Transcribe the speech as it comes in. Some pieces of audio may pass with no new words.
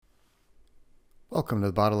Welcome to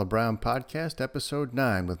the Bottle of Brown Podcast, Episode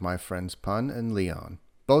 9, with my friends Pun and Leon.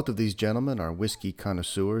 Both of these gentlemen are whiskey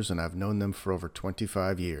connoisseurs, and I've known them for over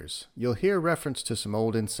 25 years. You'll hear reference to some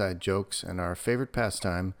old inside jokes and our favorite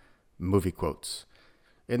pastime, movie quotes.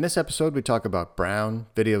 In this episode, we talk about Brown,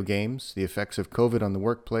 video games, the effects of COVID on the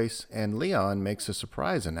workplace, and Leon makes a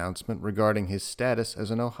surprise announcement regarding his status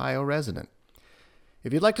as an Ohio resident.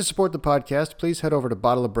 If you'd like to support the podcast, please head over to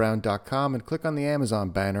bottleofbrown.com and click on the Amazon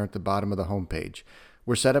banner at the bottom of the homepage.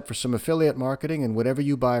 We're set up for some affiliate marketing, and whatever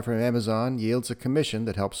you buy from Amazon yields a commission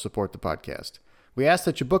that helps support the podcast. We ask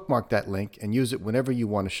that you bookmark that link and use it whenever you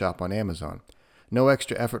want to shop on Amazon. No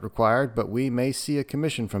extra effort required, but we may see a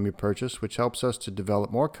commission from your purchase, which helps us to develop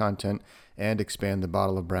more content and expand the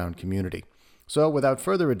Bottle of Brown community. So, without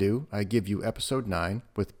further ado, I give you Episode 9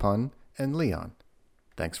 with Pun and Leon.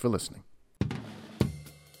 Thanks for listening.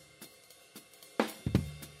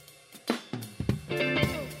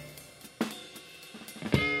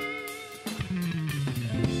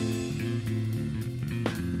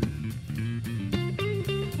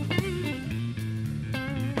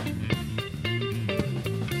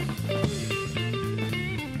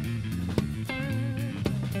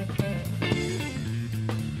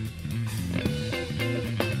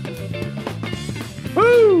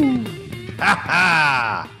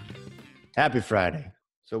 Happy Friday.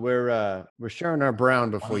 So we're sharing our brown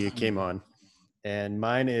before you came on, and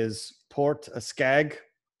mine is Port Ascag,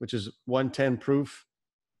 which is 110 proof.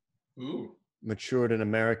 Ooh. Matured in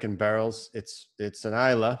American barrels. It's an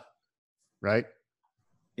Islay, right?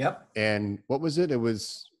 Yep. And what was it? It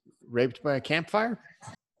was raped by a campfire?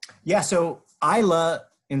 Yeah, so Islay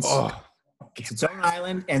it's its own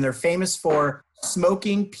island, and they're famous for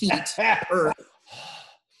smoking peat earth.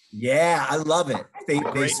 Yeah, I love it.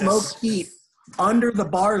 They smoke peat under the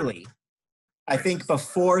barley, I think,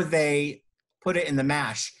 before they put it in the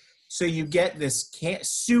mash. So you get this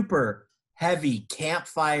super heavy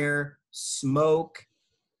campfire, smoke,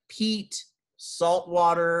 peat, salt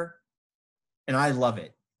water, and I love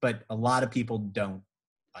it. But a lot of people don't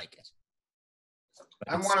like it.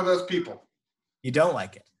 I'm one of those people. You don't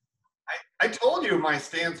like it? I told you my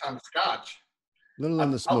stance on Scotch. A little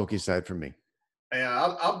on the smoky side for me.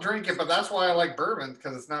 Yeah, I'll drink it, but that's why I like bourbon,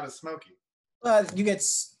 because it's not as smoky.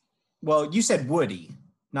 You said woody,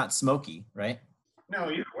 not smoky, right?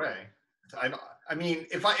 No, either way. I mean,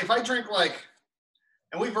 if I drink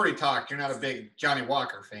and we've already talked, you're not a big Johnny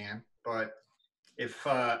Walker fan, but if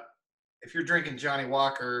you're drinking Johnny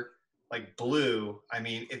Walker like blue, I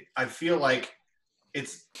mean, I feel like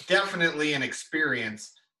it's definitely an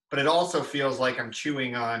experience, but it also feels like I'm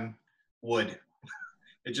chewing on wood.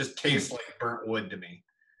 It just tastes like burnt wood to me.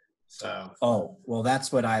 So. Oh, well,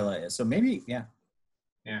 that's what Islay is. So maybe, yeah.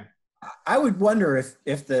 Yeah. I would wonder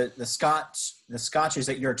if the scotches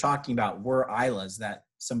that you're talking about were Islas that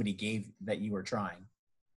somebody gave that you were trying.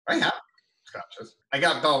 I have scotches. I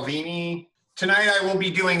got Balvenie. Tonight I will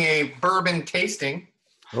be doing a bourbon tasting.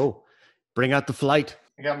 Oh, bring out the flight.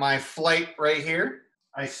 I got my flight right here.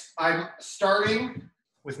 I'm starting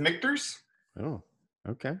with Michter's. Oh.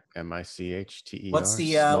 Okay. M-I-C-H-T-E-R. What's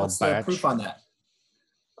the proof on that?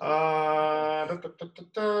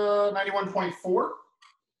 91.4.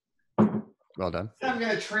 Well done. I'm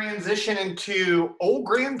going to transition into Old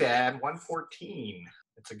Granddad 114.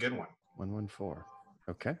 It's a good one. 114.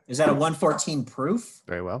 Okay. Is that a 114 proof?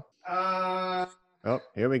 Very well. Oh,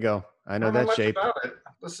 here we go. I know that shape.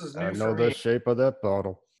 This is new I know the shape of that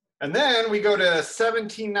bottle. And then we go to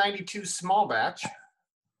 1792 small batch.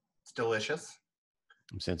 It's delicious.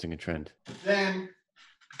 I'm sensing a trend. Then,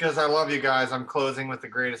 because I love you guys, I'm closing with the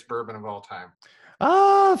greatest bourbon of all time.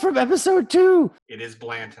 Ah, from episode 2. It is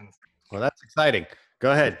Blanton's. Well, that's exciting.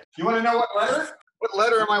 Go ahead. You want to know what letter? What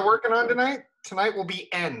letter am I working on tonight? Tonight will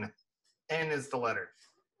be N. N is the letter.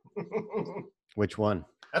 Which one?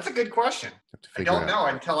 That's a good question. I don't know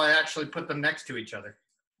until I actually put them next to each other.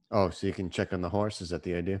 Oh, so you can check on the horse? Is that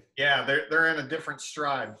the idea? Yeah, they're in a different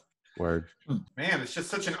stride. Word. Man, it's just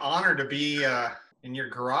such an honor to be in your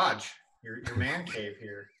garage, your man cave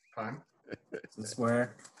here, Pun. This is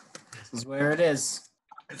where it is.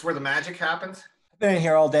 It's where the magic happens. I've been in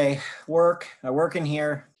here all day. I work in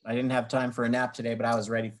here. I didn't have time for a nap today, but I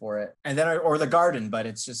was ready for it. And then, or the garden, but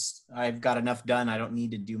it's just, I've got enough done. I don't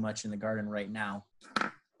need to do much in the garden right now,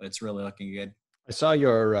 but it's really looking good. I saw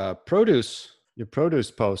your produce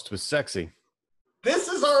post was sexy. This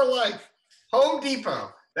is our life. Home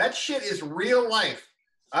Depot. That shit is real life.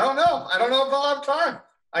 I don't know if I'll have time.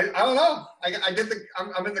 I don't know. I'm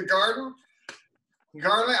in the gardening,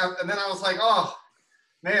 and then I was like, oh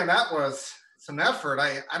man, that was some effort.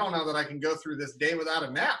 I don't know that I can go through this day without a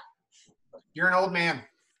nap. You're an old man.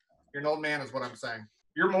 You're an old man is what I'm saying.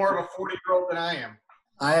 You're more of a 40-year-old than I am.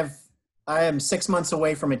 I am 6 months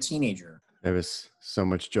away from a teenager. There was so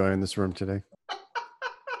much joy in this room today.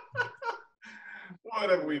 What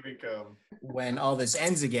have we become? When all this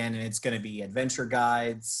ends again, and it's going to be adventure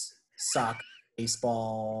guides, soccer,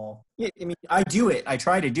 baseball. Yeah, I mean, I do it. I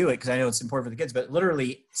try to do it because I know it's important for the kids. But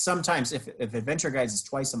literally, sometimes if adventure guides is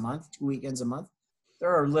twice a month, 2 weekends a month, there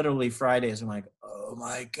are literally Fridays I'm like, oh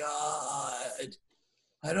my God,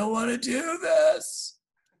 I don't want to do this.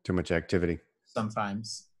 Too much activity.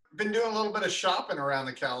 Sometimes. Been doing a little bit of shopping around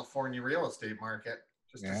the California real estate market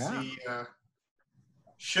just to Yeah. see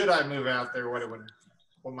should I move out there,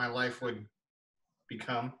 what my life would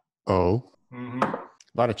become. Oh. Mm-hmm. A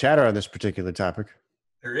lot of chatter on this particular topic.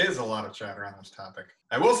 There is a lot of chatter on this topic.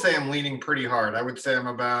 I will say I'm leaning pretty hard. I would say I'm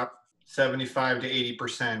about 75 to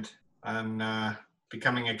 80% on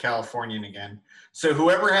becoming a Californian again. So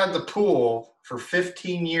whoever had the pool for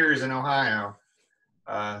 15 years in Ohio,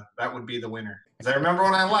 that would be the winner. Because I remember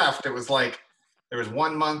when I left, it was like there was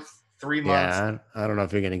 1 month, 3 months. Yeah, I don't know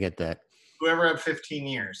if you're going to get that. Whoever had 15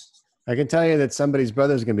 years. I can tell you that somebody's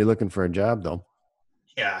brother's going to be looking for a job, though.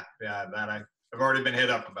 Yeah, that I've already been hit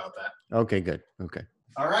up about that. Okay, good. Okay.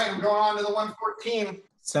 All right, I'm going on to the 114.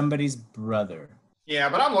 Somebody's brother. Yeah,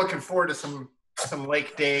 but I'm looking forward to some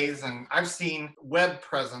lake days, and I've seen web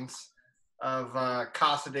presence of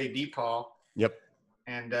Casa de DePaul. Yep.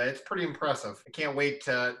 And it's pretty impressive. I can't wait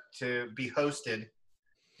to be hosted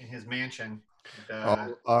in his mansion.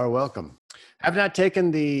 All are welcome. I've not taken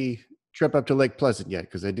the trip up to Lake Pleasant yet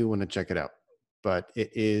because I do want to check it out. But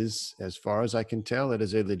it is, as far as I can tell, it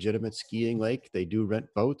is a legitimate skiing lake. They do rent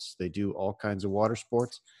boats. They do all kinds of water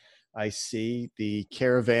sports. I see the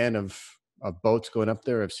caravan of boats going up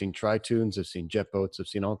there. I've seen tri-tunes. I've seen jet boats. I've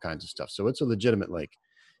seen all kinds of stuff. So it's a legitimate lake.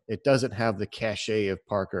 It doesn't have the cachet of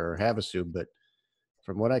Parker or Havasu, but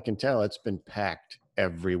from what I can tell, it's been packed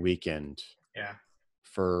every weekend. Yeah.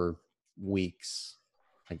 For weeks.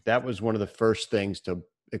 Like that was one of the first things to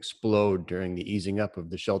explode during the easing up of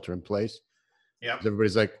the shelter in place. Yeah.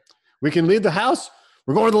 Everybody's like, we can leave the house.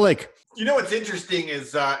 We're going to the lake. You know what's interesting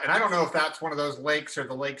is, and I don't know if that's one of those lakes or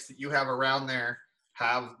the lakes that you have around there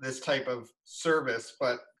have this type of service,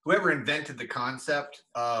 but whoever invented the concept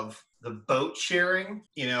of the boat sharing,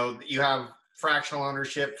 you have fractional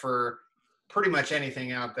ownership for pretty much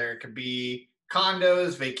anything out there. It could be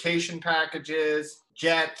condos, vacation packages,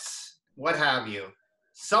 jets, what have you.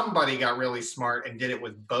 Somebody got really smart and did it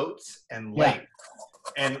with boats and lakes.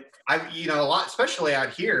 Yeah. And I've, a lot, especially out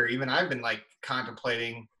here, even I've been like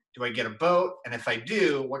contemplating, do I get a boat? And if I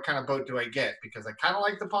do, what kind of boat do I get? Because I kind of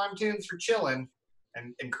like the pontoons for chilling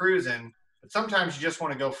and cruising, but sometimes you just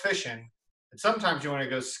want to go fishing and sometimes you want to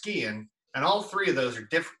go skiing. And all three of those are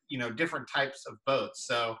different types of boats.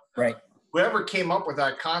 So right. Whoever came up with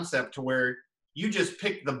that concept to where you just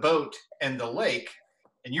pick the boat and the lake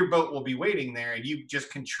and your boat will be waiting there and you just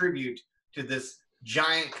contribute to this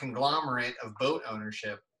giant conglomerate of boat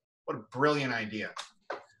ownership. What a brilliant idea.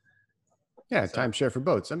 Yeah, timeshare for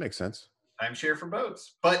boats. That makes sense. Timeshare for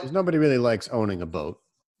boats. But nobody really likes owning a boat,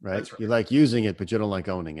 right? That's right? You like using it, but you don't like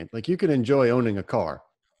owning it. Like you can enjoy owning a car,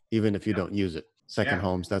 even if you don't use it. Second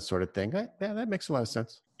homes, that sort of thing. Yeah, that makes a lot of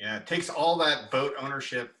sense. Yeah, it takes all that boat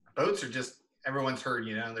ownership. Boats are just, everyone's heard,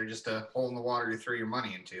 they're just a hole in the water you throw your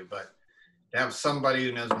money into. But to have somebody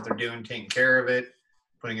who knows what they're doing, taking care of it,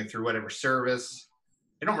 putting it through whatever service.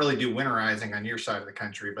 They don't really do winterizing on your side of the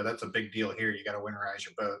country, but that's a big deal here. You got to winterize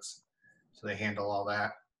your boats. So they handle all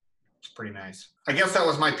that. It's pretty nice. I guess that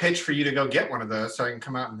was my pitch for you to go get one of those so I can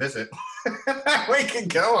come out and visit. We can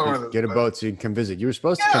go on one of those. Get a boat so you can come visit. You were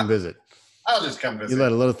supposed to come visit. I'll just come visit. You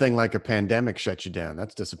let a little thing like a pandemic shut you down.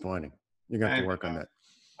 That's disappointing. You're going to have to work on that.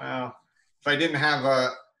 Well, if I didn't have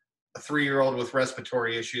a 3-year-old with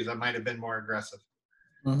respiratory issues, I might have been more aggressive.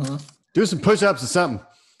 Mm-hmm. Do some push-ups or something.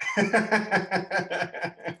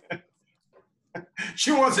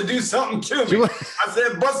 She wants to do something to me. I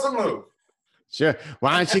said, bust a move. Sure.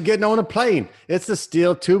 Why aren't you getting on a plane? It's a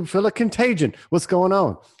steel tube full of contagion. What's going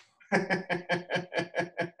on?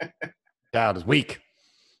 Child is weak.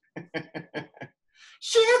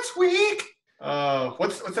 Shit's weak.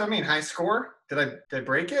 What's that mean? High score? Did I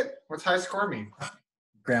break it? What's high score mean?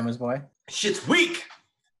 Grandma's boy. Shit's weak.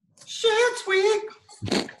 Shit's weak.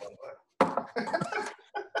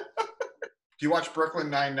 Do you watch Brooklyn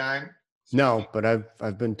Nine-Nine? No, but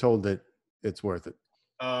I've been told that it's worth it.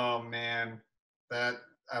 Oh man, that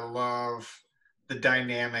I love the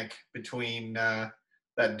dynamic between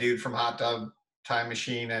that dude from Hot Tub Time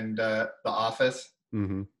Machine and The Office,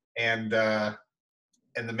 mm-hmm. and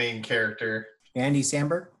the main character Andy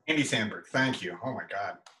Samberg. Andy Samberg. Thank you. Oh my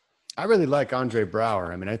God. I really like Andre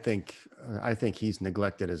Brower. I mean, I think he's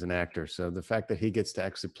neglected as an actor. So the fact that he gets to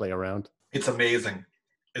actually play around, It's amazing.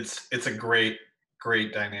 It's a great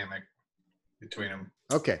dynamic between them.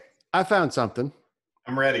 Okay, I found something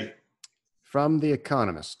I'm ready. from The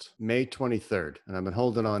Economist, May 23rd, and I've been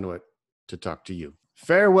holding on to it to talk to you.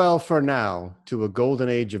 Farewell for now to a golden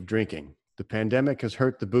age of drinking. The pandemic has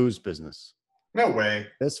hurt the booze business. No way.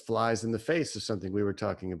 This flies in the face of something we were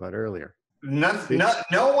talking about earlier. No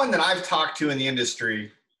one that I've talked to in the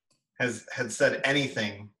industry has said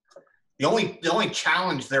anything. The only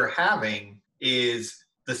challenge they're having is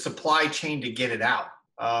the supply chain to get it out.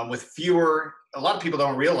 With fewer, a lot of people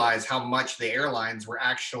don't realize how much the airlines were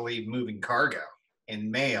actually moving cargo and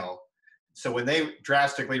mail. So when they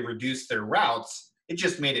drastically reduced their routes, it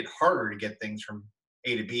just made it harder to get things from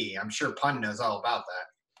A to B. I'm sure Pun knows all about that,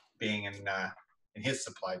 being in his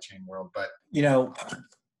supply chain world. But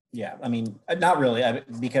yeah, I mean, not really,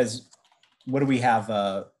 because what do we have?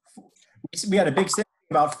 We had a big thing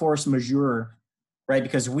about force majeure, right?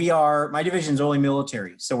 Because my division's only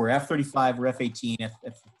military. So we're F-35, we're F-18,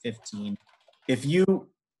 F-15. If you,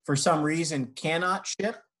 for some reason, cannot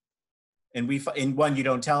ship, and when you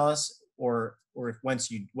don't tell us, or if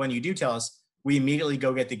when you do tell us, we immediately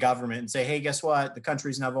go get the government and say, hey, guess what? The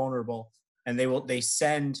country's now vulnerable. And they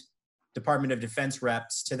send Department of Defense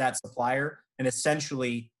reps to that supplier and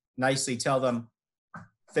essentially nicely tell them,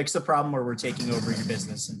 fix the problem or we're taking over your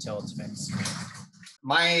business until it's fixed.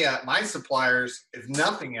 My suppliers, if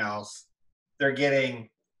nothing else, they're getting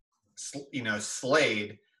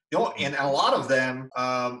slayed. And a lot of them,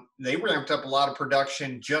 they ramped up a lot of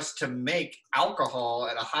production just to make alcohol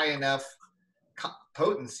at a high enough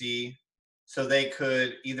potency so they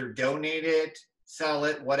could either donate it, sell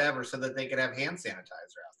it, whatever, so that they could have hand sanitizer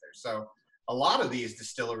out there. So a lot of these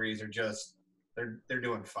distilleries are just they're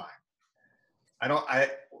doing fine.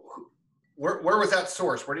 Where was that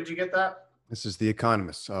source? Where did you get that? This is The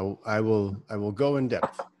Economist. So I will go in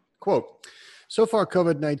depth. Quote, so far,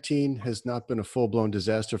 COVID-19 has not been a full-blown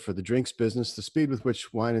disaster for the drinks business. The speed with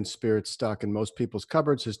which wine and spirits stock in most people's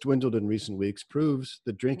cupboards has dwindled in recent weeks, proves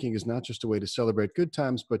that drinking is not just a way to celebrate good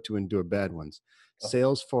times, but to endure bad ones.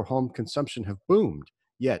 Sales for home consumption have boomed.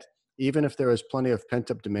 Yet, even if there is plenty of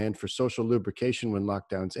pent-up demand for social lubrication when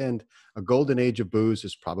lockdowns end, a golden age of booze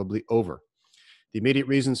is probably over. The immediate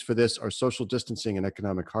reasons for this are social distancing and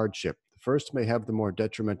economic hardship. The first may have the more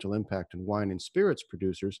detrimental impact on wine and spirits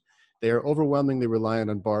producers. They are overwhelmingly reliant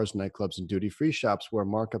on bars, nightclubs, and duty-free shops where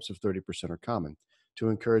markups of 30% are common to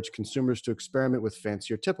encourage consumers to experiment with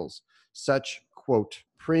fancier tipples. Such, quote,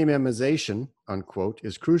 premiumization, unquote,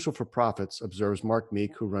 is crucial for profits, observes Mark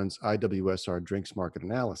Meek, who runs IWSR Drinks Market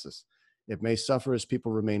Analysis. It may suffer as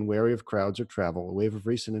people remain wary of crowds or travel. A wave of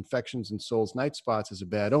recent infections in Seoul's night spots is a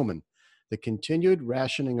bad omen. The continued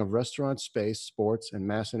rationing of restaurant space, sports, and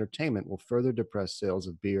mass entertainment will further depress sales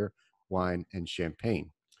of beer, wine, and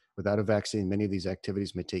champagne. Without a vaccine, many of these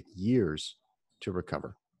activities may take years to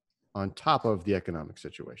recover, on top of the economic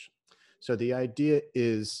situation. So the idea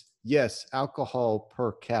is, yes, alcohol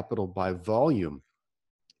per capita by volume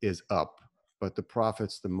is up, but the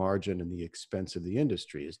profits, the margin, and the expense of the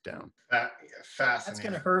industry is down. Fascinating. That's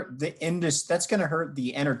going to hurt the industry. That's going to hurt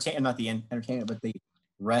the not the entertainment, but the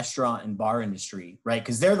restaurant and bar industry, right?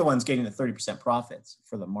 Because they're the ones getting the 30% profits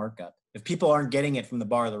for the markup. If people aren't getting it from the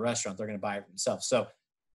bar or the restaurant, they're going to buy it for themselves. So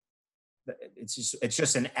it's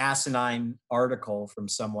just an asinine article from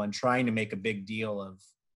someone trying to make a big deal of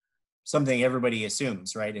something everybody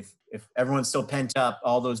assumes, right? If everyone's still pent up,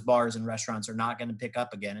 all those bars and restaurants are not going to pick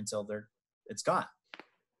up again until it's gone.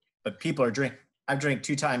 But people are drinking. I've drank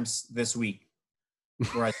 2 times this week.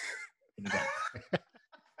 Where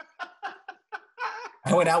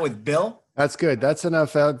I went out with Bill. That's good. That's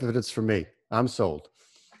enough evidence for me. I'm sold.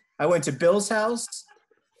 I went to Bill's house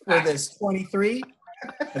for this 23,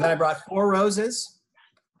 and then I brought 4 roses,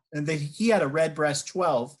 and then he had a Redbreast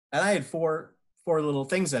 12, and I had four little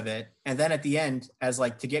things of it. And then at the end, as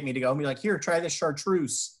like to get me to go, be like, here, try this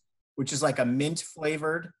chartreuse, which is like a mint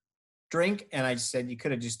flavored drink. And I just said, you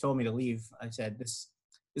could have just told me to leave. I said, this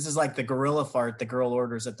is like the gorilla fart the girl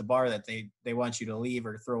orders at the bar that they want you to leave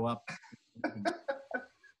or throw up.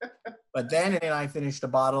 But then I finished a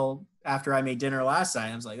bottle after I made dinner last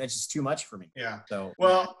night. I was like, that's just too much for me. Yeah. So,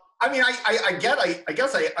 well, I mean, I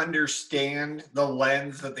guess I understand the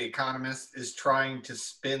lens that The Economist is trying to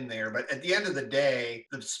spin there. But at the end of the day,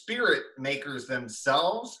 the spirit makers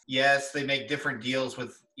themselves, yes, they make different deals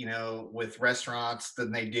with restaurants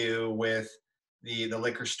than they do with the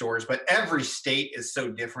liquor stores. But every state is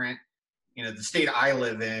so different. The state I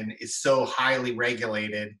live in is so highly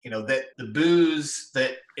regulated, that the booze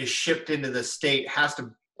that is shipped into the state has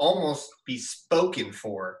to almost be spoken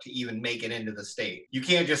for to even make it into the state. You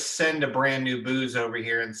can't just send a brand new booze over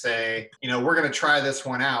here and say, we're going to try this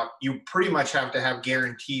one out. You pretty much have to have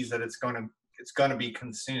guarantees that it's going to be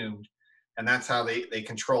consumed. And that's how they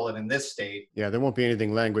control it in this state. Yeah, there won't be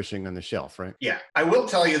anything languishing on the shelf, right? Yeah. I will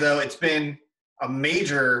tell you, though, it's been a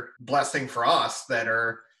major blessing for us that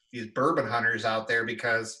are these bourbon hunters out there,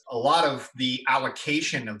 because a lot of the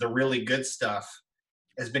allocation of the really good stuff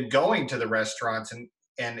has been going to the restaurants,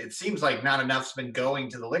 and it seems like not enough's been going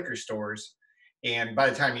to the liquor stores. And by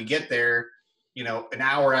the time you get there, an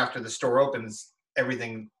hour after the store opens,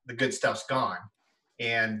 the good stuff's gone.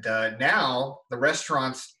 And now the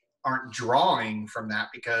restaurants aren't drawing from that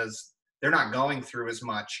because they're not going through as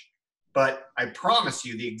much. But I promise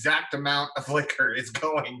you, the exact amount of liquor is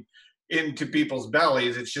going into people's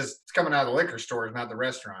bellies. It's coming out of the liquor stores, not the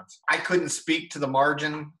restaurants. I couldn't speak to the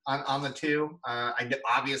margin on the two.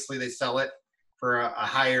 Obviously they sell it for a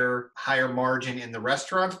higher margin in the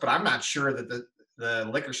restaurants, but I'm not sure that the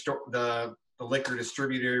liquor store, the liquor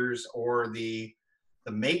distributors or the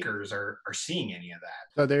makers are seeing any of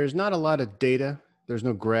that. So there's not a lot of data. There's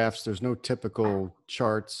no graphs. There's no typical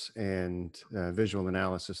charts and visual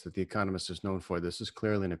analysis that The Economist is known for. This is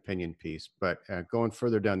clearly an opinion piece. But going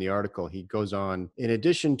further down the article, he goes on, in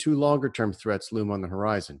addition to longer-term threats loom on the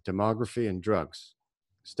horizon, demography and drugs.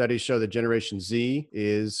 Studies show that Generation Z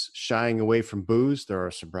is shying away from booze. There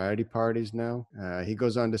are sobriety parties now. He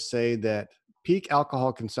goes on to say that peak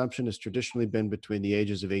alcohol consumption has traditionally been between the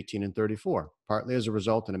ages of 18 and 34. Partly as a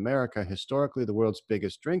result, in America, historically the world's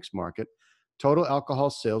biggest drinks market, total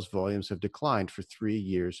alcohol sales volumes have declined for 3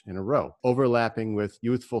 years in a row. Overlapping with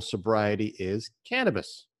youthful sobriety is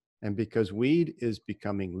cannabis. And because weed is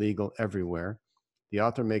becoming legal everywhere, the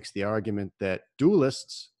author makes the argument that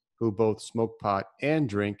dualists who both smoke pot and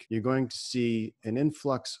drink, you're going to see an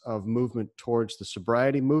influx of movement towards the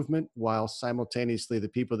sobriety movement, while simultaneously the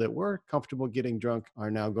people that were comfortable getting drunk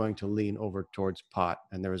are now going to lean over towards pot.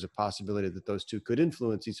 And there is a possibility that those two could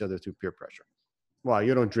influence each other through peer pressure. Well,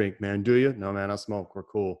 you don't drink, man, do you? No, man, I smoke. We're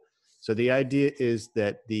cool. So the idea is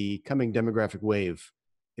that the coming demographic wave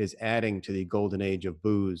is adding to the golden age of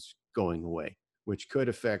booze going away, which could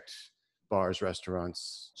affect bars,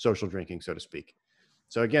 restaurants, social drinking, so to speak.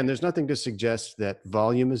 So again, there's nothing to suggest that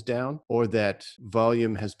volume is down or that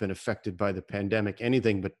volume has been affected by the pandemic,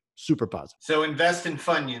 anything but super positive. So invest in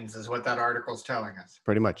Funyuns is what that article is telling us.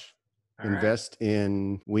 Pretty much. All invest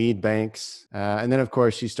in weed banks. And then, of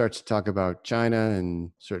course, she starts to talk about China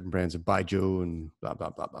and certain brands of Baijiu and blah, blah,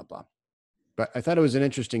 blah, blah, blah. But I thought it was an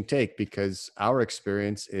interesting take because our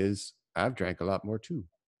experience is I've drank a lot more too.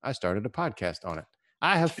 I started a podcast on it.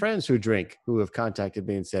 I have friends who drink who have contacted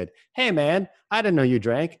me and said, hey, man, I didn't know you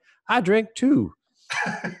drank. I drink too.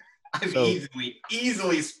 I've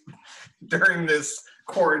easily during this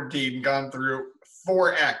quarantine gone through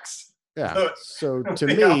 4X. Yeah. So to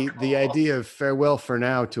me, the idea of farewell for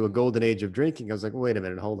now to a golden age of drinking, I was like, wait a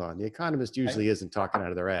minute, hold on. The Economist usually isn't talking out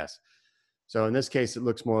of their ass. So in this case, it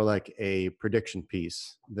looks more like a prediction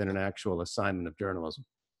piece than an actual assignment of journalism.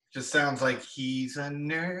 Just sounds like he's a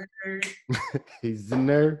nerd. He's a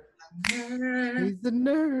nerd. He's a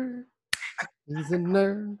nerd. He's a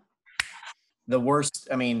nerd. The worst,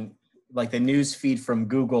 I mean, like the news feed from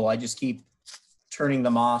Google, I just keep turning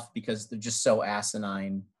them off because they're just so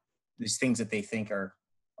asinine. These things that they think are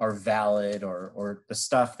valid or the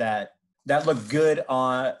stuff that look good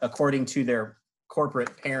on according to their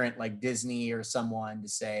corporate parent like Disney or someone to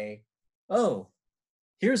say, oh,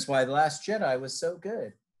 here's why The Last Jedi was so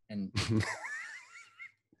good. And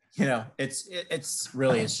it's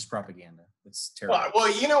just propaganda. It's terrible.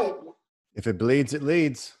 Well, if it bleeds, it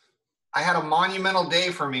leads. I had a monumental day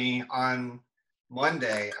for me on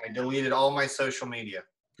Monday. I deleted all my social media.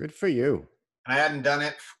 Good for you. And I hadn't done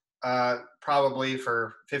it probably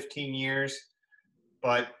for 15 years,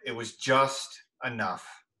 but it was just enough.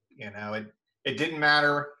 It didn't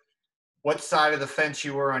matter what side of the fence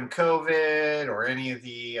you were on COVID or any of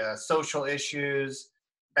the social issues.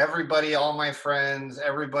 Everybody, all my friends,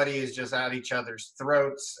 everybody is just at each other's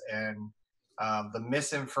throats, and the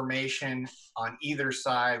misinformation on either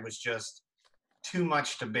side was just too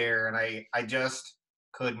much to bear, and I just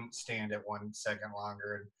couldn't stand it 1 second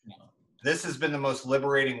longer. And this has been the most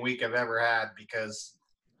liberating week I've ever had because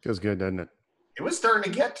feels good, doesn't it? It was starting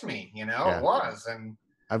to get to me, Yeah. It was, and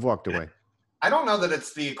I've walked away. I don't know that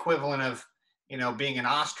it's the equivalent of being an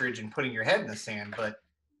ostrich and putting your head in the sand, but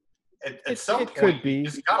at some point you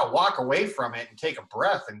just gotta walk away from it and take a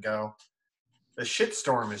breath and go, the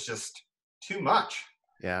shitstorm is just too much.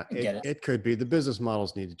 Yeah, it could be. The business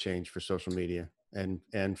models need to change for social media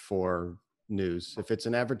and for news. If it's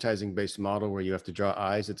an advertising-based model where you have to draw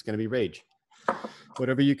eyes, it's going to be rage.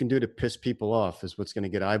 Whatever you can do to piss people off is what's going to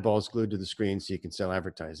get eyeballs glued to the screen so you can sell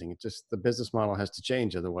advertising. It just, the business model has to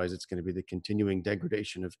change. Otherwise, it's going to be the continuing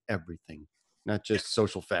degradation of everything, not just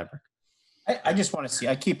social fabric. I just want to see.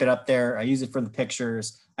 I keep it up there. I use it for the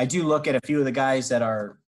pictures. I do look at a few of the guys that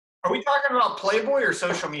are. Are we talking about Playboy or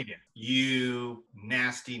social media? You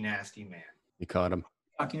nasty, nasty man. You caught him.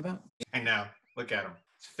 Talking about? I know. Look at him.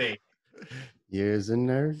 It's fake. Years a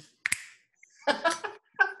nerd.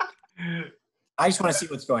 I just want to see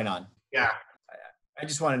what's going on. Yeah. I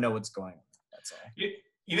just want to know what's going on. That's all.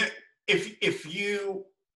 You know, if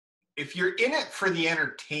you're in it for the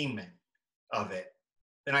entertainment of it,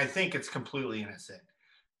 then I think it's completely innocent.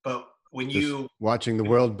 But when you watching the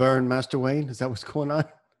world burn, Master Wayne, is that what's going on?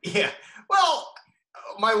 Yeah. Well,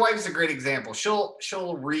 my wife's a great example. She'll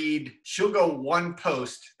go one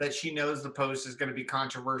post that she knows the post is going to be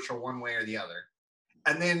controversial one way or the other.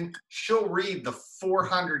 And then she'll read the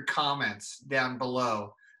 400 comments down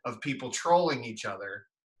below of people trolling each other.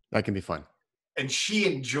 That can be fun. And she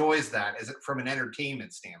enjoys that from an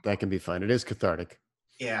entertainment standpoint. That can be fun. It is cathartic.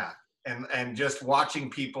 Yeah. And just watching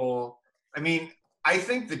people. I mean, I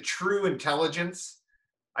think the true intelligence,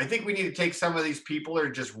 I think we need to take some of these people that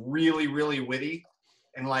are just really, really witty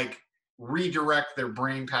and like redirect their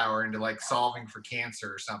brain power into like solving for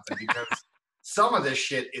cancer or something, because some of this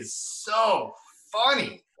shit is so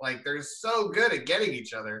funny. Like they're so good at getting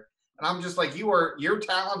each other. And I'm just like, your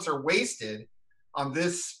talents are wasted on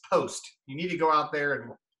this post. You need to go out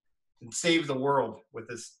there and save the world with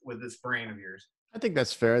this brain of yours. I think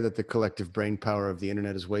that's fair that the collective brain power of the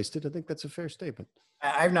internet is wasted. I think that's a fair statement.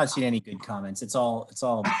 I've not seen any good comments. It's all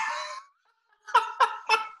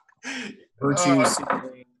virtue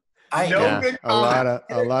signaling.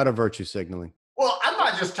 A lot of virtue signaling. Well, I'm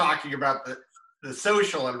not just talking about the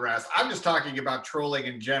social unrest. I'm just talking about trolling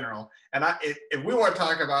in general. And if we want to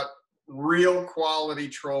talk about real quality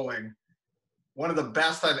trolling, one of the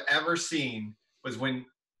best I've ever seen was when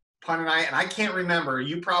Pun and I can't remember,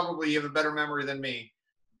 you probably have a better memory than me.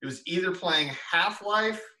 It was either playing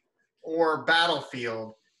Half-Life or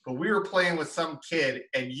Battlefield, but we were playing with some kid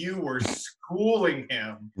and you were schooling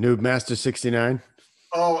him. Noob Master 69.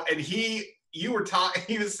 Oh, and he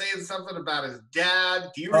was saying something about his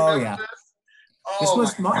dad. Do you remember this? Oh,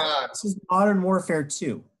 this was Modern Warfare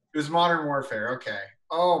 2. It was Modern Warfare. Okay.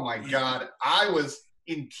 Oh my God. I was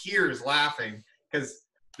in tears laughing because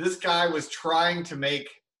this guy was trying to make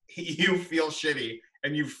you feel shitty,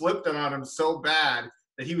 and you flipped it on him so bad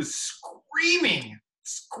that he was screaming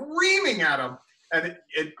at him, and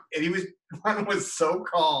he was so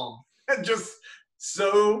calm and just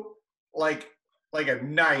so like a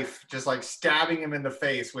knife, just like stabbing him in the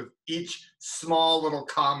face with each small little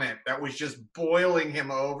comment that was just boiling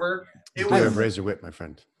him over. You have razor wit, my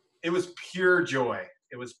friend. It was pure joy.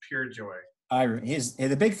 It was pure joy.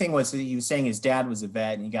 The big thing was that he was saying his dad was a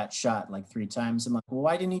vet and he got shot like 3 times. I'm like, well,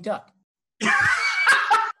 why didn't he duck? If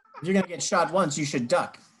you're gonna get shot once, you should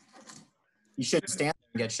duck. You shouldn't stand there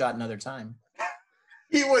and get shot another time.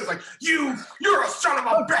 He was like, you're a son of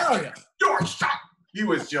a bitch. You're shot. He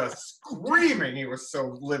was just screaming. He was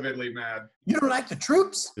so lividly mad. You don't like the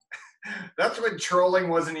troops? That's when trolling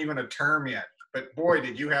wasn't even a term yet. But boy,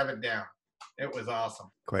 did you have it down. It was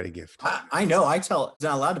awesome. Quite a gift. I know. He's not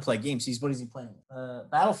allowed to play games. What is he playing?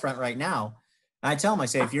 Battlefront right now. And I tell him, I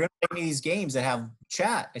say, if you're going to play these games that have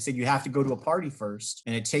chat, I said, you have to go to a party first.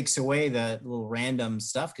 And it takes away the little random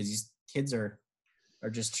stuff because these kids are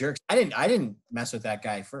just jerks. I didn't mess with that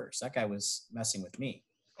guy first. That guy was messing with me.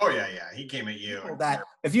 Oh, yeah. He came at you. That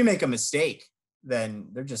if you make a mistake, then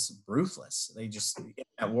they're just ruthless. They just get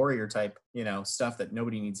that warrior type, stuff that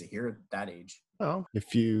nobody needs to hear at that age. Well,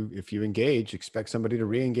 if you engage, expect somebody to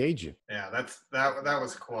re-engage you. Yeah, that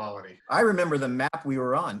was quality. I remember the map we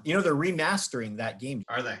were on. They're remastering that game.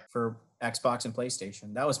 Are they? For Xbox and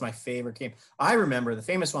PlayStation. That was my favorite game. I remember the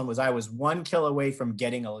famous one was I was 1 kill away from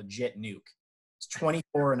getting a legit nuke. It's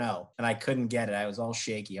 24-0, and I couldn't get it. I was all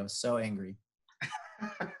shaky. I was so angry.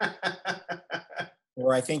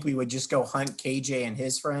 Or I think we would just go hunt KJ and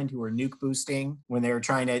his friend who were nuke boosting when they were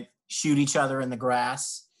trying to shoot each other in the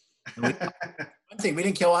grass. One thing, we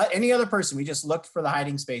didn't kill any other person. We just looked for the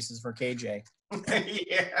hiding spaces for KJ.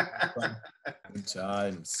 Yeah. Good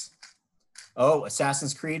times. Oh,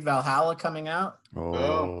 Assassin's Creed Valhalla coming out.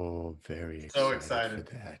 Oh, very excited. So excited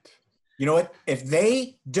for that. You know what? If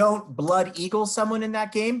they don't Blood Eagle someone in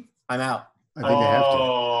that game, I'm out. I think they have to.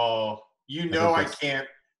 Oh, I can't.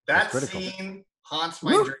 That scene haunts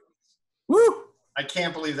my dreams. Woo! I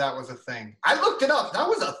can't believe that was a thing. I looked it up. That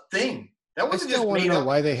was a thing. That I wasn't still just want to made know up.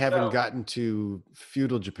 why they haven't No. gotten to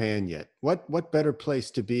feudal Japan yet. What better place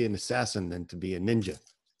to be an assassin than to be a ninja?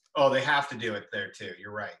 Oh, they have to do it there too.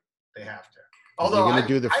 You're right. They have to. If Although you're going to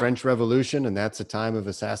do the French Revolution and that's a time of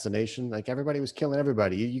assassination, like everybody was killing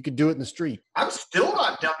everybody. You could do it in the street. I'm still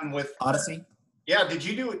not done with Odyssey. Yeah, did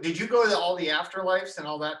you go to all the afterlives and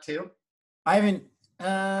all that too? I haven't.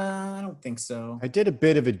 I don't think so. I did a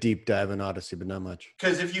bit of a deep dive in Odyssey, but not much.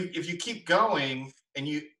 Because if you keep going and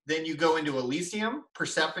you go into Elysium,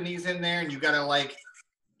 Persephone's in there, and you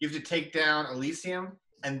have to take down Elysium,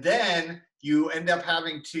 and then you end up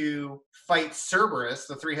having to fight Cerberus,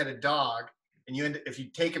 the three-headed dog, and if you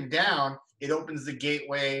take him down, it opens the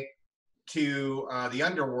gateway to the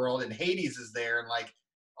underworld, and Hades is there and like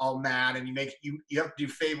all mad, and you have to do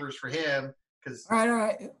favors for him because. All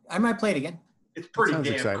right. I might play it again. It's pretty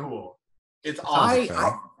damn exciting. cool. It's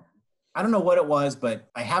awesome. I don't know what it was, but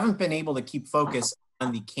I haven't been able to keep focus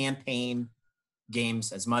on the campaign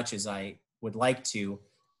games as much as I would like to.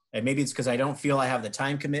 And maybe it's because I don't feel I have the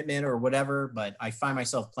time commitment or whatever, but I find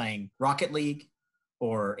myself playing Rocket League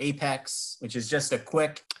or Apex, which is just a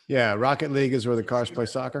quick. Yeah, Rocket League is where the cars play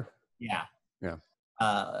soccer. Yeah. Yeah.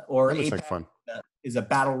 Or that looks Apex like fun. is a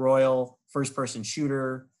battle royal first-person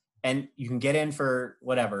shooter. And you can get in for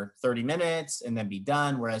 30 minutes and then be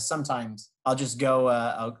done. Whereas sometimes I'll just go,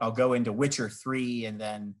 I'll go into Witcher 3 and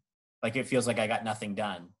then it feels like I got nothing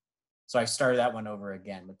done. So I started that one over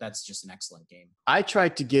again, but that's just an excellent game. I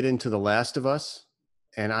tried to get into The Last of Us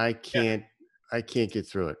and I can't get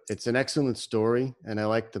through it. It's an excellent story and I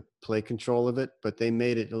like the play control of it, but they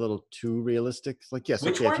made it a little too realistic. Like, yes,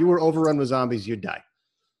 Which okay, one? if you were overrun with zombies, you'd die.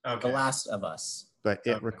 Okay. The Last of Us. But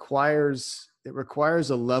it requires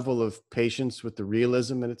a level of patience with the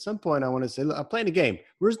realism. And at some point I want to say, look, I'm playing a game.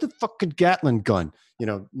 Where's the fucking Gatling gun?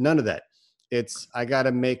 None of that. It's, I got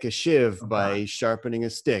to make a shiv by sharpening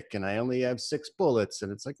a stick and I only have 6 bullets.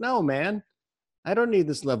 And it's like, no, man, I don't need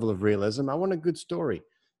this level of realism. I want a good story.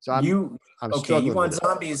 So you want with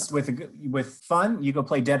zombies with fun? You go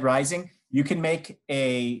play Dead Rising. You can make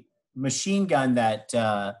a machine gun that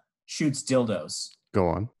shoots dildos. Go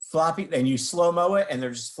on. Floppy, and you slow-mo it, and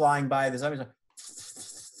they're just flying by the zombies.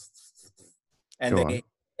 And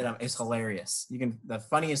it's hilarious. The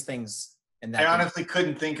funniest things in that. I honestly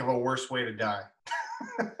couldn't think of a worse way to die.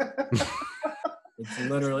 It's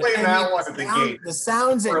literally playing that one at the gate. The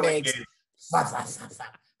sounds it makes.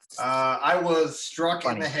 I was struck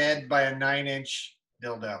in the head by a 9-inch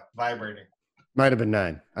dildo vibrating. Might have been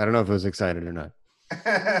 9. I don't know if I was excited or not.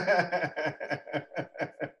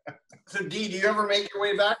 So, Dee, do you ever make your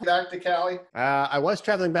way back to Cali? I was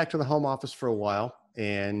traveling back to the home office for a while,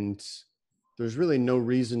 and there's really no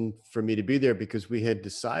reason for me to be there because we had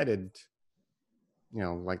decided,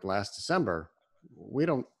 like last December, you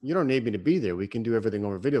don't need me to be there. We can do everything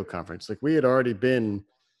over video conference. Like we had already been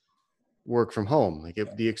work from home.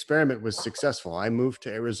 The experiment was successful. I moved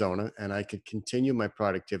to Arizona and I could continue my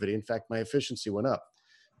productivity. In fact, my efficiency went up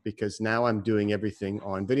because now I'm doing everything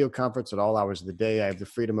on video conference at all hours of the day. I have the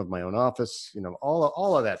freedom of my own office,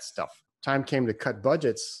 all of that stuff. Time came to cut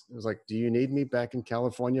budgets. It was like, do you need me back in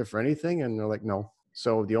California for anything? And they're like, no.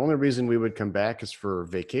 So the only reason we would come back is for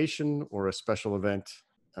vacation or a special event.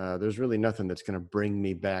 There's really nothing that's going to bring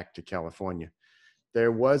me back to California.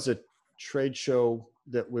 There was a trade show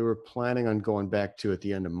that we were planning on going back to at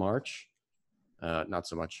the end of March. Not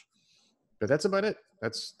so much, but that's about it.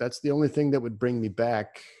 That's the only thing that would bring me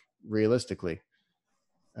back realistically.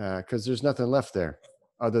 Cause there's nothing left there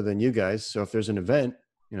other than you guys. So if there's an event,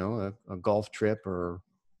 a golf trip or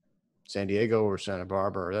San Diego or Santa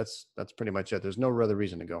Barbara, that's pretty much it. There's no other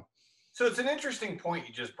reason to go. So it's an interesting point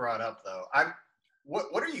you just brought up though.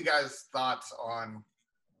 What are you guys' thoughts on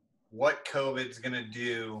what COVID's going to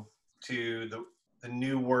do to the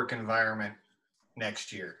new work environment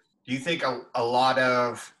next year? Do you think a lot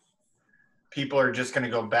of people are just going to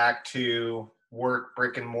go back to work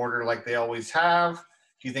brick and mortar like they always have?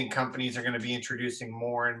 Do you think companies are going to be introducing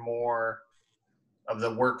more and more of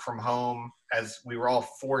the work from home as we were all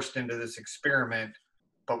forced into this experiment?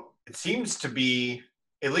 But it seems to be,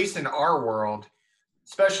 at least in our world,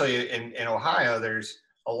 especially in Ohio, there's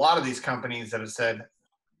a lot of these companies that have said,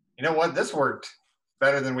 you know what, this worked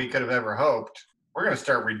better than we could have ever hoped. We're going to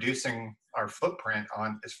start reducing our footprint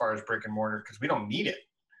on as far as brick and mortar because we don't need it,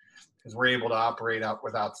 because we're able to operate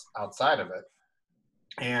outside of it.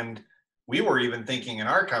 And we were even thinking in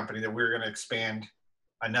our company that we were going to expand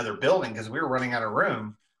another building because we were running out of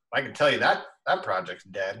room. I can tell you that project's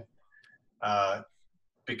dead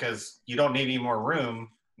because you don't need any more room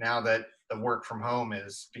now that the work from home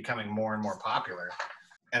is becoming more and more popular.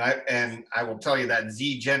 And I will tell you that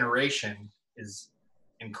Z generation is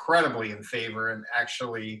incredibly in favor, and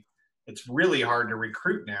actually it's really hard to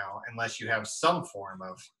recruit now unless you have some form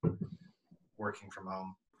of working from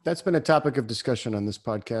home. That's been a topic of discussion on this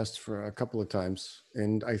podcast for a couple of times.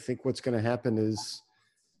 And I think what's going to happen is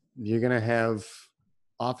you're going to have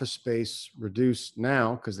office space reduced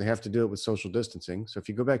now because they have to do it with social distancing. So if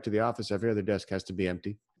you go back to the office, every other desk has to be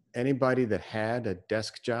empty. Anybody that had a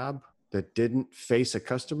desk job that didn't face a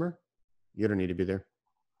customer, you don't need to be there.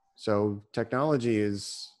 So technology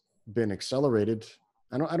has been accelerated.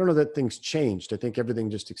 I don't know that things changed. I think everything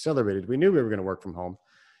just accelerated. We knew we were going to work from home.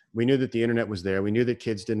 We knew that the internet was there. We knew that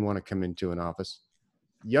kids didn't want to come into an office.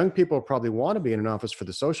 Young people probably want to be in an office for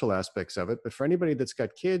the social aspects of it, but for anybody that's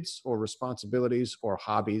got kids or responsibilities or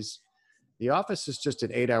hobbies, the office is just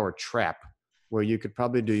an 8-hour trap where you could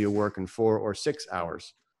probably do your work in 4 or 6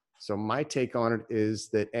 hours. So my take on it is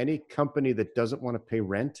that any company that doesn't want to pay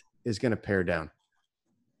rent is going to pare down.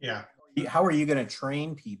 Yeah. How are you going to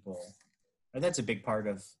train people? And that's a big part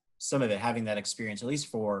of some of it, having that experience, at least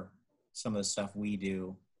for some of the stuff we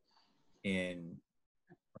do.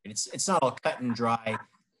 It's not all cut and dry.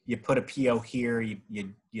 You put a PO here,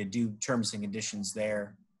 you do terms and conditions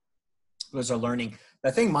there. Those are learning.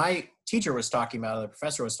 The thing my teacher was talking about, or the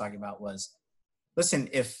professor was talking about, was, listen,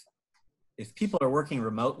 if people are working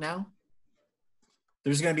remote now,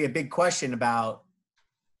 there's going to be a big question about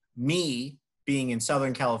me being in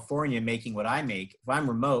Southern California making what I make. If I'm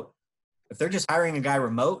remote, if they're just hiring a guy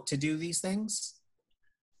remote to do these things,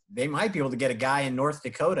 they might be able to get a guy in North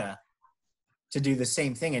Dakota to do the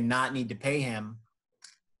same thing and not need to pay him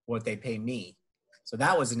what they pay me. So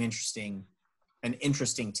that was an interesting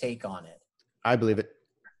take on it. I believe it.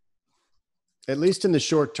 At least in the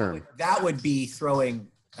short term. That would be throwing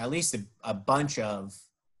at least a bunch of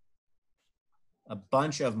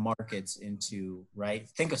markets into, right?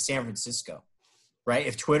 Think of San Francisco, right?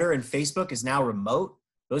 If Twitter and Facebook is now remote,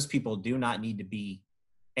 those people do not need to be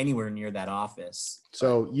anywhere near that office.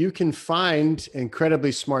 So you can find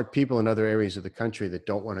incredibly smart people in other areas of the country that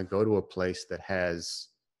don't want to go to a place that has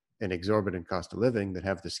an exorbitant cost of living, that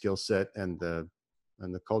have the skill set and the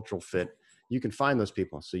cultural fit. You can find those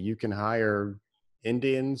people. So you can hire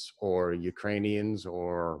Indians or Ukrainians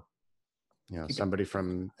or somebody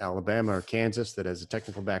from Alabama or Kansas that has a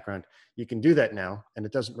technical background. You can do that now, and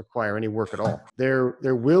it doesn't require any work at all. There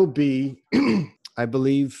will be, I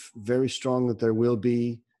believe very strong that there will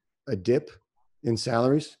be a dip in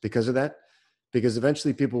salaries because of that, because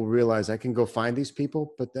eventually people will realize I can go find these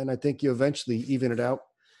people, but then I think you eventually even it out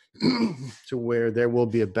to where there will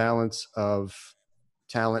be a balance of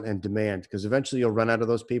talent and demand, because eventually you'll run out of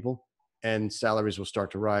those people and salaries will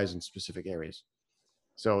start to rise in specific areas.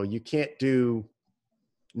 So you can't do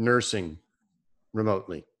nursing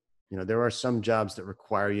remotely. There are some jobs that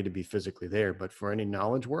require you to be physically there, but for any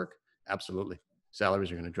knowledge work, absolutely.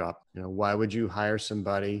 Salaries are going to drop. Why would you hire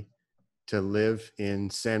somebody to live in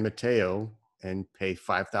San Mateo and pay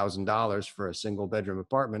 $5,000 for a single bedroom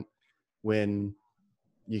apartment when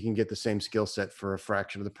you can get the same skill set for a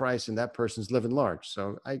fraction of the price and that person's living large?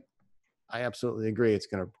 So I absolutely agree. It's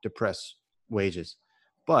going to depress wages.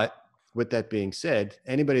 But with that being said,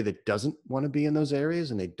 anybody that doesn't want to be in those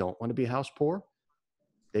areas and they don't want to be house poor,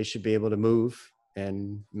 they should be able to move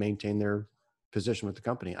and maintain their position with the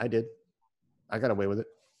company. I got away with it.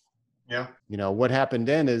 Yeah. What happened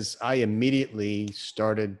then is I immediately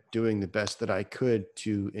started doing the best that I could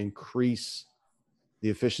to increase the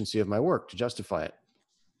efficiency of my work, to justify it,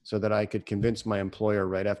 so that I could convince my employer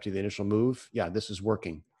right after the initial move, yeah, this is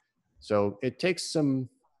working. So it takes some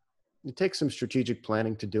strategic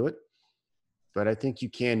planning to do it, but I think you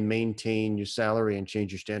can maintain your salary and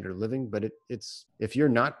change your standard of living. But it's if you're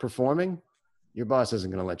not performing, your boss isn't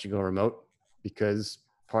going to let you go remote, because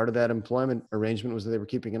part of that employment arrangement was that they were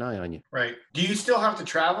keeping an eye on you. Right. Do you still have to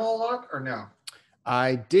travel a lot or no?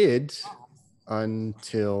 I did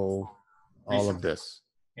until all of this.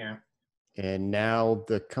 Yeah. And now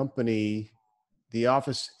the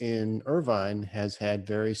office in Irvine has had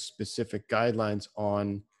very specific guidelines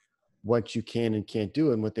on what you can and can't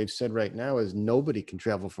do. And what they've said right now is nobody can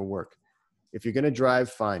travel for work. If you're going to drive,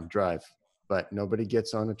 fine, drive. But nobody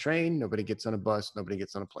gets on a train, nobody gets on a bus, nobody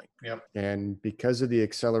gets on a plane. Yep. And because of the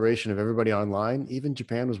acceleration of everybody online, even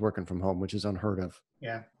Japan was working from home, which is unheard of.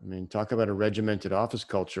 Yeah. I mean, talk about a regimented office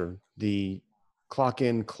culture. The clock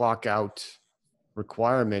in, clock out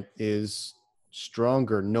requirement is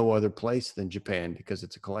stronger no other place than Japan, because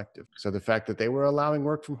it's a collective. So the fact that they were allowing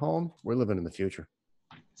work from home, we're living in the future.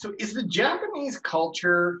 So is the Japanese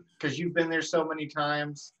culture, because you've been there so many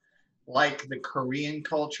times, like the Korean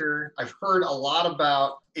culture? I've heard a lot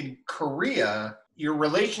about, in Korea, your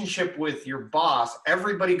relationship with your boss,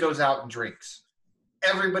 everybody goes out and drinks.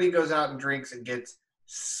 everybody goes out and drinks and gets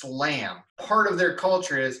slammed. Part of their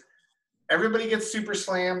culture is everybody gets super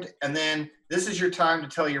slammed, and then this is your time to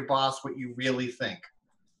tell your boss what you really think.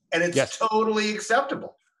 And it's totally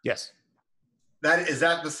acceptable. Yes. Is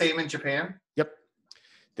that the same in Japan? Yep.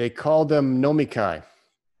 They call them nomikai.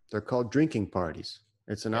 They're called drinking parties.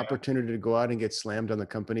 It's an opportunity to go out and get slammed on the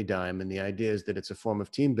company dime. And the idea is that it's a form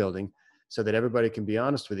of team building so that everybody can be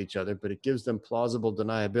honest with each other, but it gives them plausible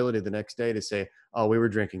deniability the next day to say, oh, we were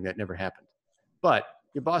drinking. That never happened. But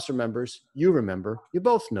your boss remembers, you remember, you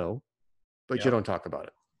both know, but you don't talk about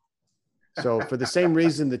it. So for the same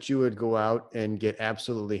reason that you would go out and get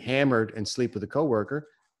absolutely hammered and sleep with a coworker,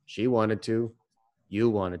 she wanted to, you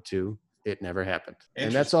wanted to, it never happened.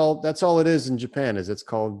 And that's all it is in Japan. Is it's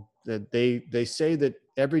called that they say that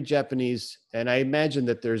every Japanese, and I imagine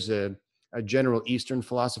that there's a general Eastern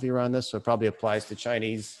philosophy around this, so it probably applies to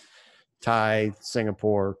Chinese, Thai,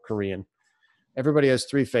 Singapore, Korean. Everybody has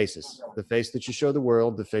three faces: the face that you show the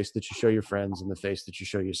world, the face that you show your friends, and the face that you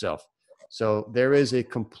show yourself. So there is a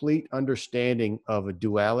complete understanding of a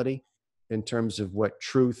duality in terms of what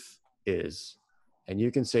truth is. And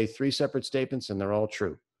you can say three separate statements and they're all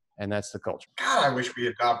true. And that's the culture. God, I wish we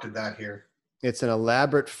adopted that here. It's an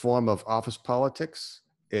elaborate form of office politics.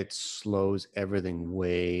 It slows everything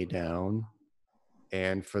way down.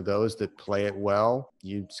 And for those that play it well,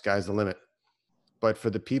 sky's the limit. But for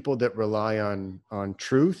the people that rely on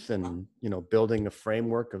truth and, building a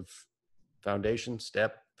framework of foundation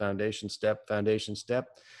step, that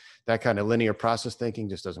kind of linear process thinking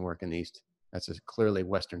just doesn't work in the East. That's a clearly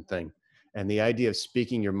Western thing. And the idea of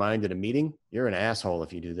speaking your mind at a meeting, you're an asshole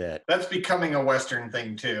if you do that. That's becoming a Western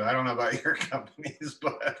thing too. I don't know about your companies,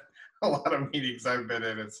 but a lot of meetings I've been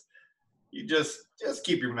in, it's you just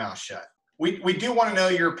keep your mouth shut. We do want to know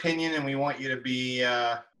your opinion, and we want you to be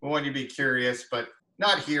curious, but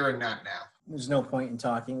not here and not now. There's no point in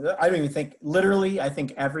talking. I don't even think I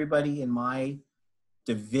think everybody in my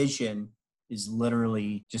division is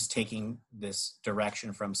literally just taking this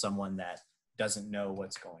direction from someone that doesn't know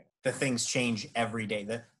what's going on. The things change every day.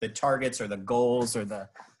 The targets or the goals or the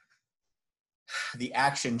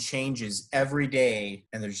action changes every day,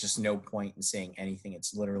 and there's just no point in saying anything.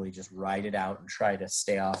 It's literally just ride it out and try to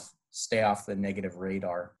stay off the negative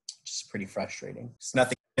radar, which is pretty frustrating. It's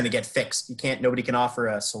nothing going to get fixed. Nobody can offer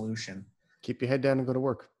a solution. Keep your head down and go to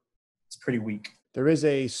work. It's pretty weak. There is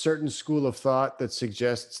a certain school of thought that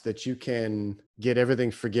suggests that you can get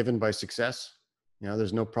everything forgiven by success.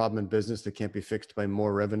 There's no problem in business that can't be fixed by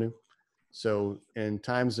more revenue. So in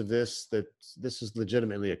times of this is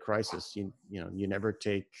legitimately a crisis. You never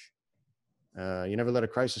let a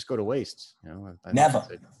crisis go to waste. Never.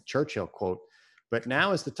 That's a Churchill quote. But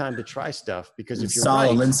now is the time to try stuff, because if you're Saul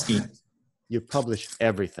right, Alinsky. You publish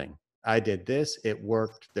everything. I did this, it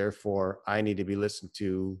worked, therefore I need to be listened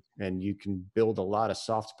to, and you can build a lot of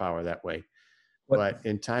soft power that way. But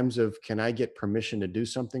in times of, can I get permission to do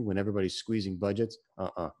something when everybody's squeezing budgets?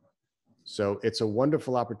 So it's a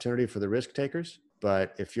wonderful opportunity for the risk takers.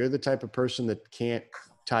 But if you're the type of person that can't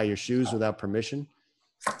tie your shoes without permission,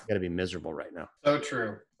 you got to be miserable right now. So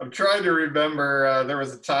true. I'm trying to remember, there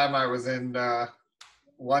was a time I was in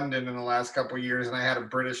London in the last couple of years, and I had a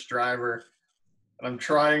British driver. And I'm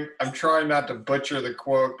trying not to butcher the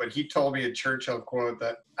quote, but he told me a Churchill quote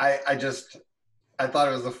that I thought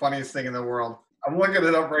it was the funniest thing in the world. I'm looking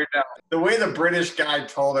it up right now. The way the British guy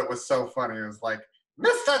told it was so funny. It was like,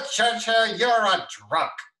 Mr. Churchill, you're a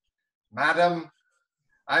drunk. Madam,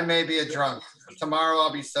 I may be a drunk, but tomorrow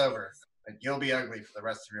I'll be sober, and you'll be ugly for the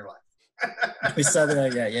rest of your life. Something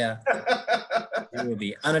like that, yeah. You will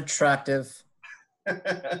be unattractive. And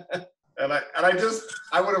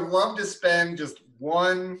I would have loved to spend just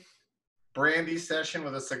one brandy session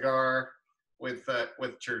with a cigar with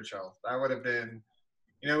Churchill. That would have been,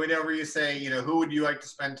 whenever you say, who would you like to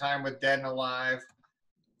spend time with, dead and alive?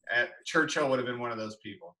 Churchill would have been one of those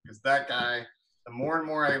people, because that guy, the more and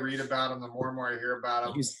more I read about him, the more and more I hear about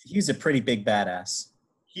him. He's a pretty big badass.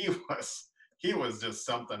 He was just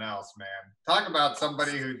something else, man. Talk about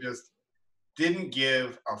somebody who just didn't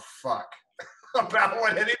give a fuck about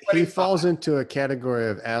what anybody He falls into a category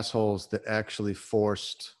of assholes that actually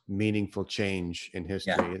forced meaningful change in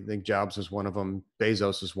history. Yeah. I think Jobs was one of them.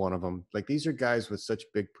 Bezos is one of them. Like, these are guys with such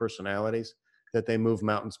big personalities that they move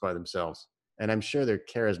mountains by themselves. And I'm sure they're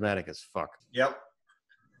charismatic as fuck. Yep.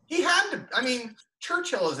 He had to. I mean,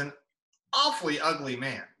 Churchill is an awfully ugly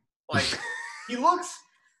man. Like, he looks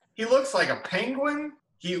like a penguin.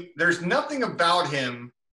 There's nothing about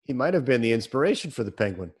him. He might have been the inspiration for the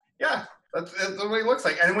penguin. Yeah. That's what he looks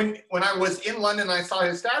like. And when I was in London and I saw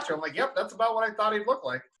his statue, I'm like, yep, that's about what I thought he'd look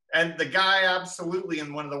like. And the guy absolutely,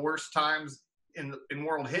 in one of the worst times in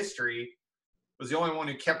world history was the only one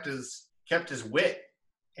who kept his wit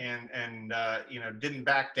and didn't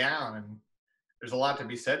back down. And there's a lot to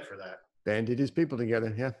be said for that. Banded his people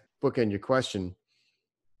together. Yeah. Bookend your question.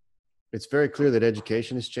 It's very clear that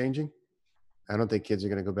education is changing. I don't think kids are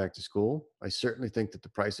going to go back to school. I certainly think that the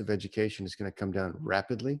price of education is going to come down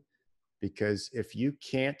rapidly, because if you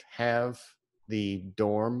can't have the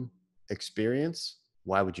dorm experience,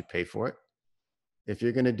 why would you pay for it? If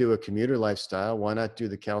you're going to do a commuter lifestyle, why not do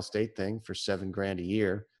the Cal State thing for $7,000 a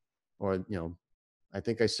year? Or, I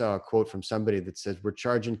think I saw a quote from somebody that says we're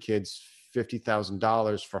charging kids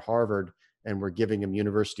 $50,000 for Harvard and we're giving them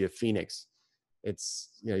University of Phoenix. It's,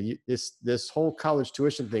 this whole college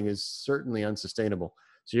tuition thing is certainly unsustainable.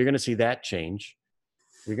 So you're going to see that change.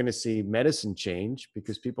 You're going to see medicine change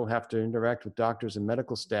because people have to interact with doctors and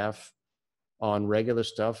medical staff on regular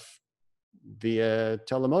stuff via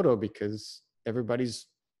telemoto because everybody's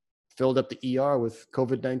filled up the ER with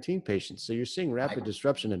COVID-19 patients. So you're seeing rapid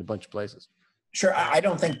disruption in a bunch of places. Sure. I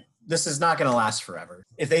don't think this is not going to last forever.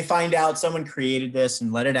 If they find out someone created this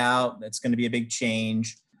and let it out, that's going to be a big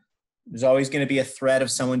change. There's always going to be a threat of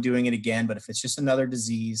someone doing it again. But if it's just another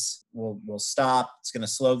disease, we'll stop. It's going to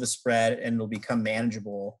slow the spread and it'll become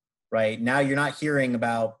manageable. Right now, you're not hearing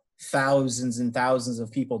about thousands and thousands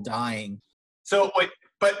of people dying. So wait,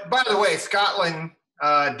 but by the way, Scotland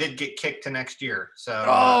did get kicked to next year. So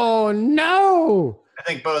oh no! I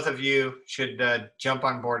think both of you should jump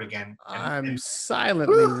on board again. I'm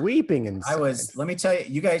silently weeping inside. Let me tell you,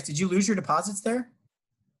 you guys, did you lose your deposits there?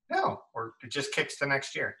 No, or it just kicks to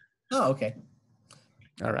next year. Oh, okay.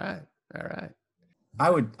 All right.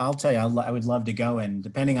 I'll tell you, I would love to go, and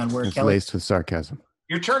depending on where it's Kelly. laced with sarcasm.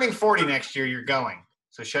 You're turning 40 next year. You're going.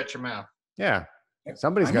 So shut your mouth. Yeah.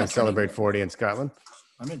 Somebody's I'm going not to celebrate turning- 40 in Scotland.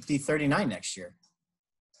 I'm going to be 39 next year.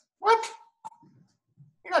 What?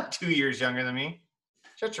 You're not 2 years younger than me.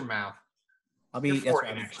 Shut your mouth. I'll be You're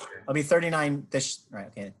 40 next year. I'll be 39 this. Right.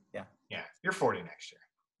 Okay. Yeah. Yeah. You're 40 next year.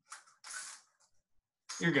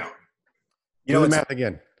 You're going. You know Do the what's- math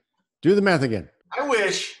again. Do the math again. I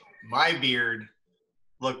wish my beard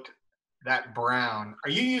looked that brown. Are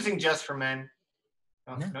you using Just for Men?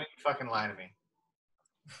 Oh, No. Don't you fucking lie to me.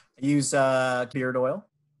 I use beard oil.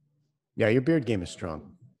 Yeah, your beard game is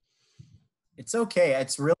strong. It's okay.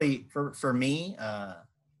 It's really for me.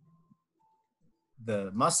 The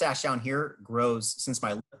mustache down here grows since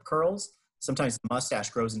my lip curls. Sometimes the mustache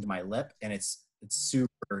grows into my lip, and it's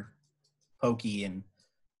super pokey and.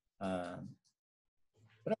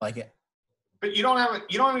 But I like it. But you don't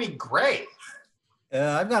have any gray.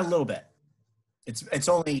 I've got a little bit. It's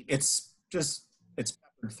peppered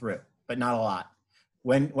through, but not a lot.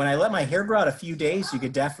 When I let my hair grow out a few days, you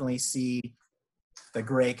could definitely see the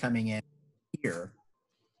gray coming in here.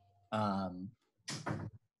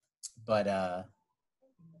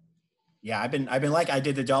 Yeah, I've been like I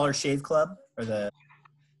did the Dollar Shave Club or the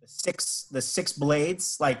six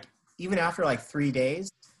blades. Like even after like 3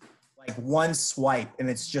 days, like one swipe and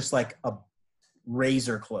it's just like a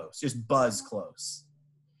razor close, just buzz close.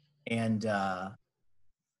 And yeah,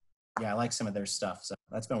 I like some of their stuff, so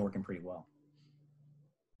that's been working pretty well.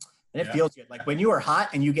 And it feels good. Like when you are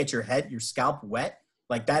hot and you get your scalp wet,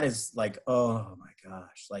 like that is like, oh my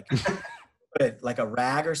gosh, like put like a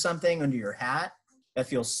rag or something under your hat. That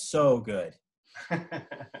feels so good.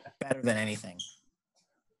 Better than anything.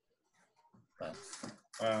 But,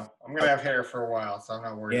 well, I'm going to have hair for a while, so I'm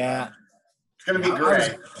not worried about it. It's going to be I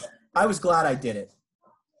gray. was glad I did it.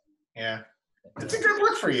 Yeah. It's a good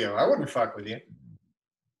look for you. I wouldn't fuck with you.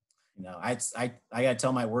 You know, I got to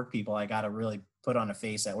tell my work people I got to really put on a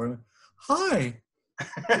face that we're, hi.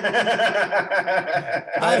 I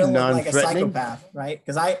don't look like a psychopath, right?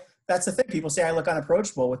 Because that's the thing. People say I look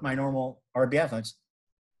unapproachable with my normal RBF. I'm just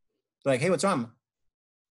like, hey, what's wrong?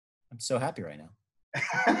 I'm so happy right now.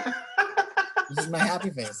 This is my happy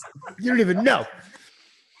face. You don't even know.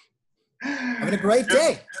 Having a great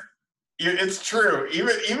day. It's true.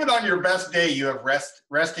 Even on your best day, you have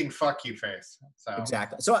resting fuck you face. So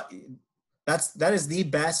Exactly. So that is the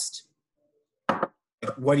best.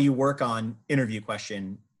 What do you work on interview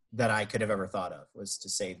question that I could have ever thought of was to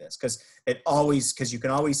say this because you can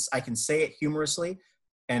always I can say it humorously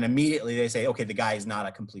and immediately they say, okay, the guy is not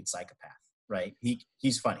a complete psychopath, right?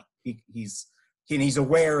 He's funny. He's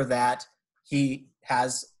aware that he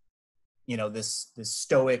has, this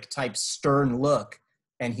stoic type stern look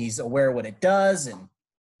and he's aware what it does. And,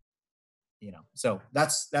 so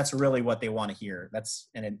that's really what they want to hear.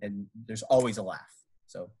 And there's always a laugh.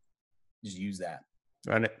 So just use that.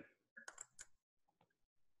 Run it.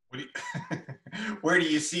 Where do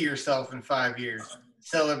you see yourself in 5 years?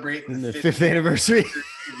 Celebrating the 5th anniversary.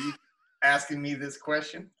 asking me this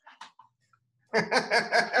question.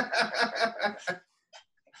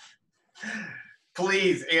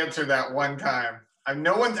 Please answer that one time.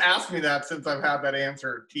 No one's asked me that since I've had that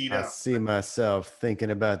answer teed I up. see myself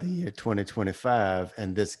thinking about the year 2025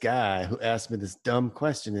 and this guy who asked me this dumb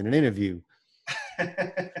question in an interview.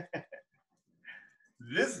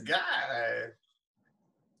 This guy.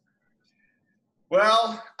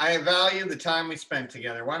 Well, I value the time we spent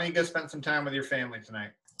together. Why don't you go spend some time with your family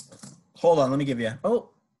tonight? Hold on, let me give you. Oh,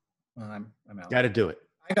 I'm out. Got to do it.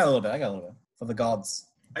 I got a little bit for the gods.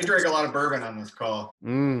 I drank a lot of bourbon on this call.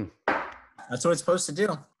 That's what it's supposed to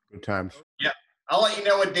do. Good times. Yeah, I'll let you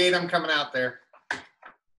know what date I'm coming out there.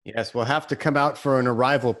 Yes, we'll have to come out for an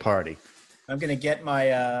arrival party. I'm gonna get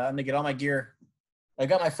all my gear. I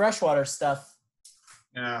got my freshwater stuff.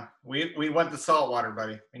 Yeah, we want the salt water,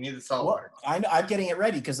 buddy. We need the salt water. I'm getting it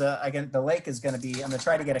ready because the lake is gonna be. I'm gonna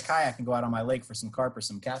try to get a kayak and go out on my lake for some carp or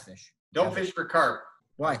some catfish. Don't fish for carp.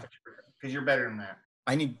 Why? Because you're better than that.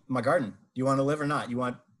 I need my garden. Do you want to live or not?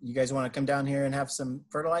 You guys want to come down here and have some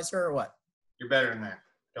fertilizer or what? You're better than that.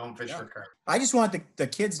 Don't fish for carp. I just want the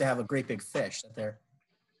kids to have a great big fish that they're.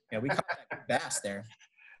 Yeah, we caught that bass there.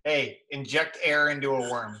 Hey, inject air into a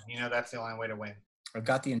worm. You know that's the only way to win. I've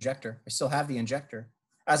got the injector. I still have the injector.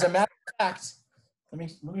 As a matter of fact, let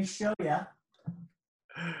me show you.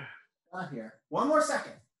 Not here. One more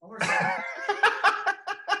second.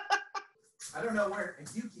 I don't know where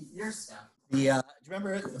you keep your stuff. Do you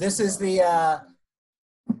remember? This is the.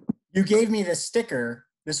 You gave me the sticker.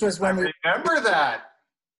 This was when I remember that.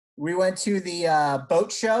 We went to the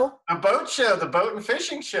boat show. A boat show, the boat and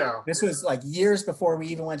fishing show. This was like years before we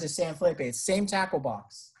even went to San Felipe. It's same tackle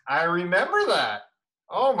box. I remember that.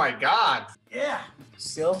 Oh my God. Yeah.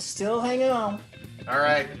 Still hanging on. All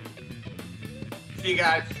right. See you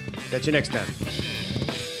guys. Catch you next time.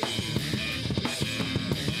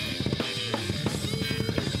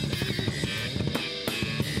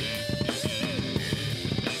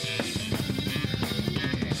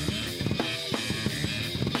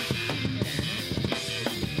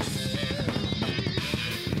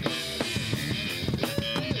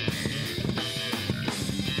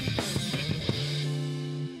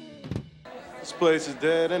 This place is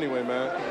dead anyway, man.